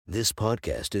This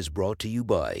podcast is brought to you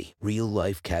by Real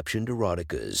Life Captioned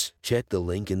Eroticas. Check the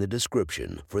link in the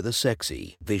description for the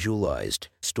sexy, visualized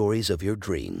stories of your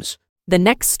dreams. The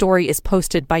next story is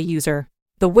posted by user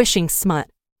The Wishing Smut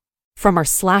from our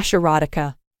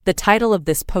 /erotica. The title of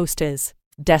this post is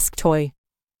Desk Toy.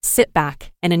 Sit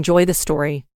back and enjoy the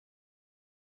story.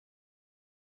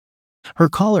 Her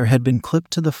collar had been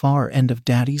clipped to the far end of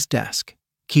Daddy's desk,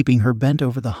 keeping her bent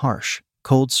over the harsh,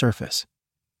 cold surface,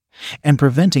 and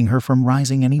preventing her from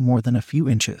rising any more than a few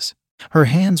inches. Her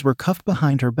hands were cuffed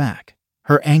behind her back,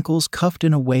 her ankles cuffed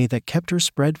in a way that kept her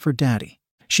spread for Daddy.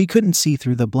 She couldn't see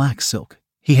through the black silk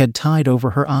he had tied over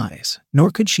her eyes,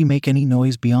 nor could she make any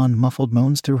noise beyond muffled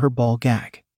moans through her ball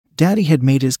gag. Daddy had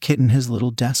made his kitten his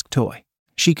little desk toy.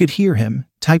 She could hear him,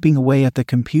 typing away at the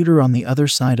computer on the other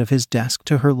side of his desk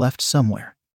to her left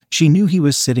somewhere. She knew he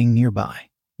was sitting nearby,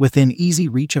 within easy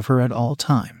reach of her at all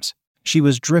times. She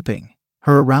was dripping,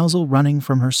 her arousal running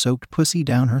from her soaked pussy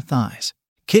down her thighs.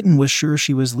 Kitten was sure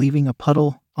she was leaving a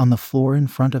puddle on the floor in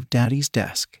front of Daddy's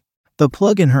desk. The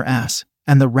plug in her ass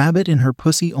and the rabbit in her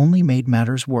pussy only made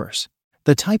matters worse.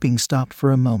 The typing stopped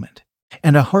for a moment,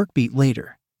 and a heartbeat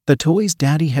later, the toys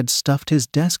Daddy had stuffed his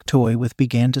desk toy with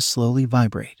began to slowly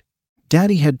vibrate.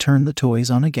 Daddy had turned the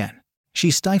toys on again. She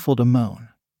stifled a moan,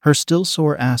 her still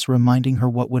sore ass reminding her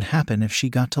what would happen if she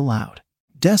got too loud.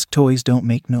 Desk toys don't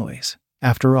make noise,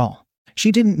 after all.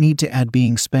 She didn't need to add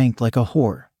being spanked like a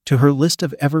whore to her list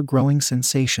of ever-growing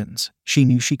sensations. She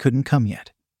knew she couldn't come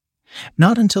yet.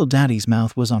 Not until Daddy's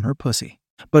mouth was on her pussy.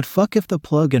 But fuck if the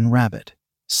plug and rabbit,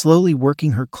 slowly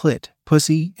working her clit,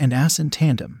 pussy, and ass in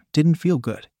tandem, didn't feel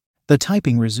good. The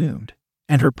typing resumed,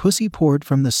 and her pussy poured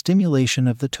from the stimulation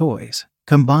of the toys,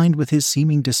 combined with his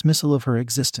seeming dismissal of her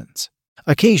existence.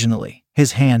 Occasionally,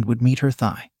 his hand would meet her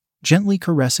thigh, gently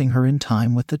caressing her in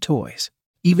time with the toys.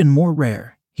 Even more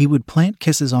rare, he would plant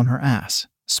kisses on her ass,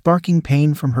 sparking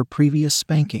pain from her previous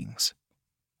spankings,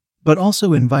 but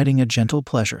also inviting a gentle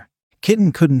pleasure.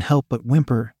 Kitten couldn't help but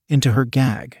whimper into her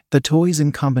gag, the toys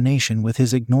in combination with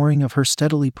his ignoring of her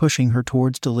steadily pushing her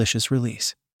towards delicious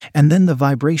release. And then the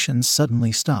vibrations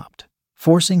suddenly stopped,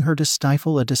 forcing her to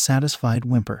stifle a dissatisfied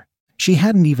whimper. She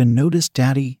hadn't even noticed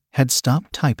Daddy had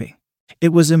stopped typing.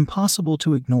 It was impossible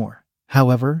to ignore,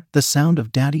 however, the sound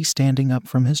of Daddy standing up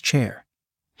from his chair,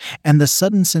 and the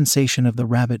sudden sensation of the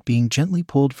rabbit being gently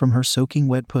pulled from her soaking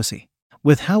wet pussy.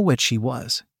 With how wet she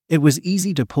was, it was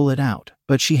easy to pull it out,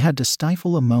 but she had to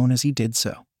stifle a moan as he did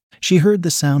so. She heard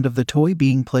the sound of the toy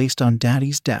being placed on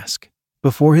Daddy's desk,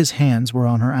 before his hands were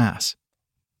on her ass,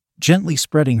 gently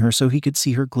spreading her so he could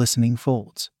see her glistening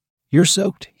folds. "You're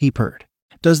soaked," he purred.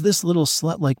 "Does this little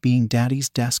slut like being Daddy's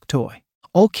desk toy?"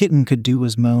 All Kitten could do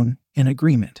was moan, in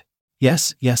agreement.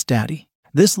 Yes, Daddy.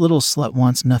 This little slut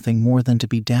wants nothing more than to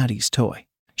be Daddy's toy."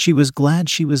 She was glad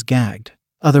she was gagged.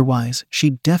 Otherwise,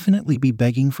 she'd definitely be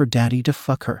begging for Daddy to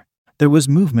fuck her. There was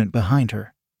movement behind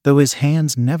her, though his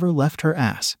hands never left her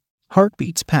ass.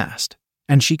 Heartbeats passed,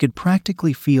 and she could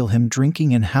practically feel him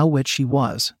drinking in how wet she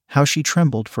was, how she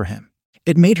trembled for him.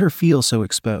 It made her feel so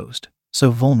exposed,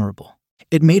 so vulnerable.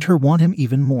 It made her want him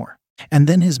even more. And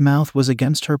then his mouth was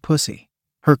against her pussy,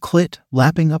 her clit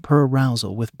lapping up her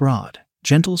arousal with broad,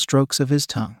 gentle strokes of his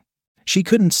tongue. She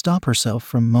couldn't stop herself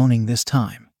from moaning this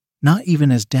time, not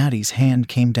even as Daddy's hand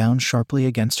came down sharply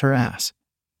against her ass,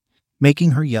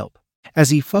 making her yelp. As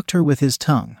he fucked her with his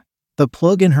tongue, the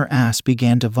plug in her ass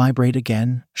began to vibrate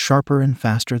again, sharper and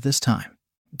faster this time.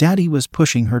 Daddy was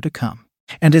pushing her to come,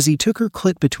 and as he took her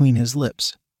clit between his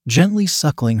lips, gently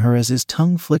suckling her as his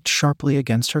tongue flicked sharply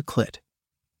against her clit,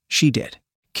 she did.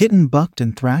 Kitten bucked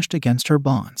and thrashed against her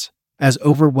bonds, as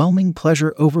overwhelming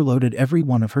pleasure overloaded every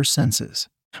one of her senses.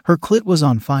 Her clit was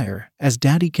on fire as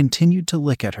Daddy continued to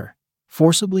lick at her,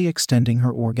 forcibly extending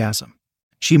her orgasm.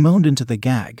 She moaned into the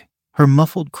gag, her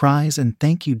muffled cries and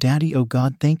 "thank you Daddy, oh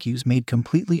God thank yous" made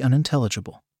completely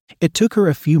unintelligible. It took her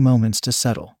a few moments to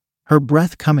settle, her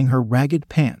breath cumming her ragged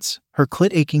pants, her clit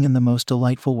aching in the most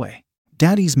delightful way.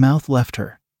 Daddy's mouth left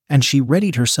her, and she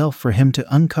readied herself for him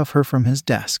to uncuff her from his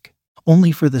desk,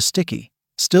 only for the sticky,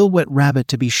 still wet rabbit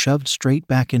to be shoved straight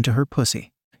back into her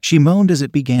pussy. She moaned as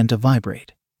it began to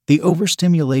vibrate, the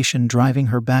overstimulation driving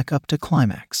her back up to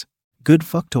climax. "Good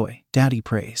fuck toy," Daddy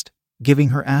praised, giving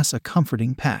her ass a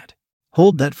comforting pat.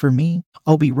 "Hold that for me,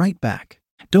 I'll be right back.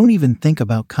 Don't even think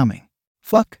about coming."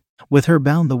 Fuck. With her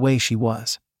bound the way she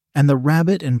was, and the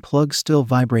rabbit and plug still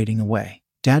vibrating away,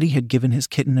 Daddy had given his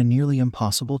kitten a nearly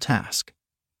impossible task.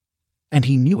 And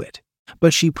he knew it.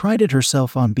 But she prided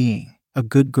herself on being a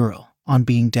good girl, on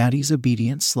being Daddy's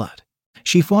obedient slut.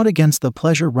 She fought against the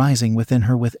pleasure rising within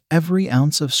her with every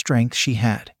ounce of strength she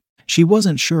had. She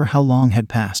wasn't sure how long had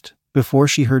passed before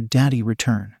she heard Daddy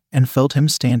return, and felt him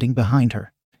standing behind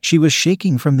her. She was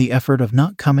shaking from the effort of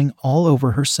not coming all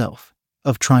over herself,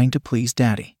 of trying to please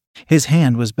Daddy. His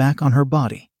hand was back on her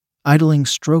body, idling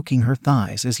stroking her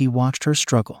thighs as he watched her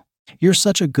struggle. "You're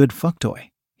such a good fuck toy,"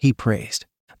 he praised.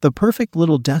 "The perfect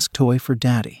little desk toy for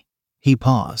Daddy." He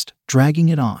paused, dragging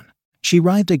it on. She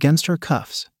writhed against her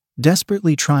cuffs,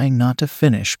 desperately trying not to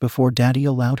finish before Daddy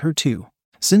allowed her to.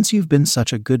 "Since you've been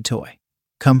such a good toy,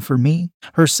 come for me."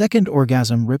 Her second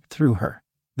orgasm ripped through her,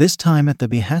 this time at the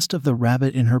behest of the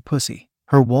rabbit in her pussy,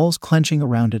 her walls clenching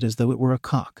around it as though it were a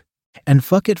cock. And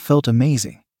fuck, it felt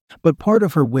amazing. But part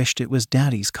of her wished it was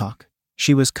Daddy's cock.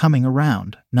 She was coming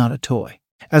around, not a toy.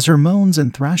 As her moans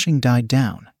and thrashing died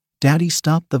down, Daddy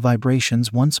stopped the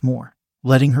vibrations once more,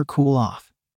 letting her cool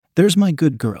off. "There's my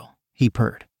good girl," he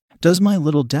purred. "Does my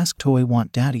little desk toy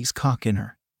want Daddy's cock in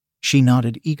her?" She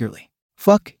nodded eagerly.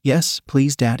 "Fuck, yes,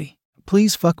 please Daddy.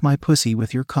 Please fuck my pussy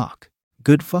with your cock.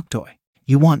 Good fuck toy.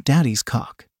 You want Daddy's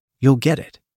cock. You'll get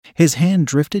it." His hand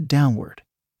drifted downward,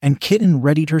 and Kitten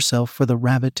readied herself for the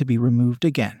rabbit to be removed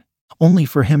again, only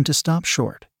for him to stop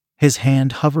short, his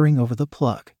hand hovering over the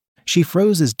plug. She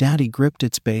froze as Daddy gripped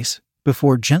its base,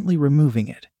 before gently removing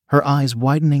it, her eyes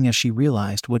widening as she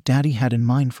realized what Daddy had in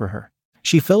mind for her.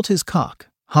 She felt his cock,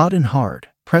 hot and hard,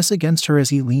 press against her as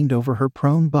he leaned over her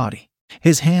prone body.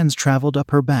 His hands traveled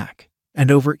up her back, and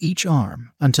over each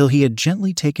arm, until he had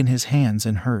gently taken his hands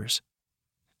in hers,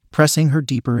 pressing her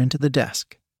deeper into the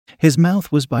desk. His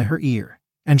mouth was by her ear,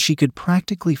 and she could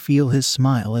practically feel his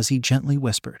smile as he gently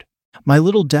whispered, "My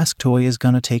little desk toy is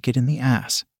gonna take it in the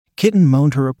ass." Kitten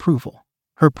moaned her approval,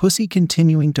 her pussy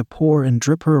continuing to pour and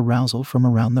drip her arousal from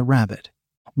around the rabbit.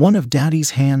 One of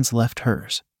Daddy's hands left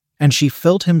hers, and she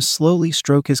felt him slowly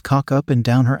stroke his cock up and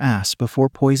down her ass before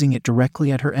poising it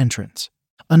directly at her entrance.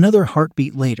 Another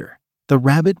heartbeat later, the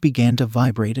rabbit began to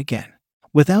vibrate again.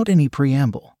 Without any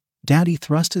preamble, Daddy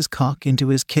thrust his cock into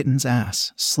his kitten's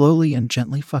ass, slowly and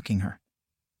gently fucking her,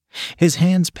 his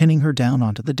hands pinning her down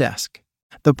onto the desk.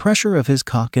 The pressure of his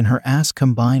cock in her ass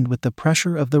combined with the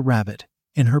pressure of the rabbit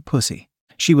in her pussy.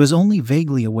 She was only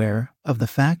vaguely aware of the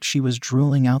fact she was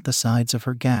drooling out the sides of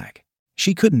her gag.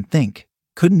 She couldn't think,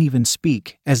 couldn't even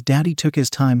speak, as Daddy took his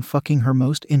time fucking her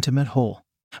most intimate hole.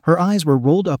 Her eyes were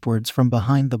rolled upwards from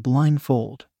behind the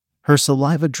blindfold, her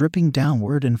saliva dripping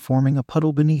downward and forming a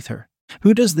puddle beneath her.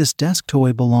 "Who does this desk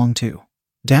toy belong to?"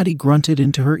 Daddy grunted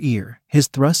into her ear, his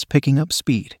thrusts picking up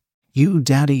speed. "You,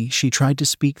 Daddy," she tried to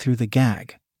speak through the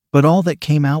gag, but all that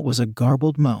came out was a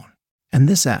garbled moan. "And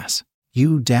this ass,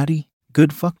 you, Daddy,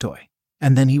 good fuck toy."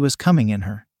 And then he was coming in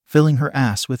her, filling her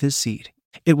ass with his seed.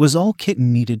 It was all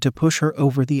Kitten needed to push her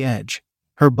over the edge,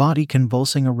 her body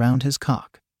convulsing around his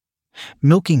cock,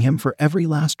 milking him for every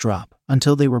last drop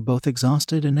until they were both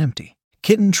exhausted and empty.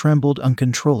 Kitten trembled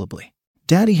uncontrollably.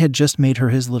 Daddy had just made her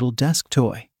his little desk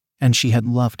toy, and she had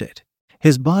loved it.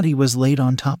 His body was laid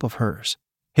on top of hers,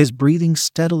 his breathing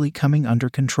steadily coming under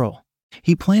control.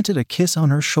 He planted a kiss on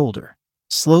her shoulder,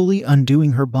 slowly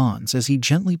undoing her bonds as he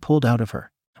gently pulled out of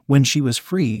her. When she was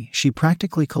free, she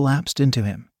practically collapsed into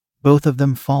him, both of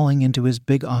them falling into his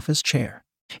big office chair.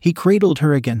 He cradled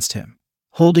her against him,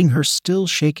 holding her still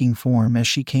shaking form as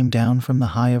she came down from the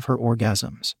high of her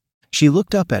orgasms. She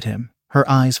looked up at him, her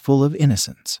eyes full of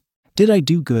innocence. "Did I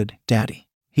do good, Daddy?"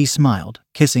 He smiled,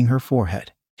 kissing her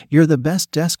forehead. "You're the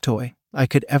best desk toy I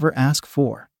could ever ask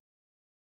for."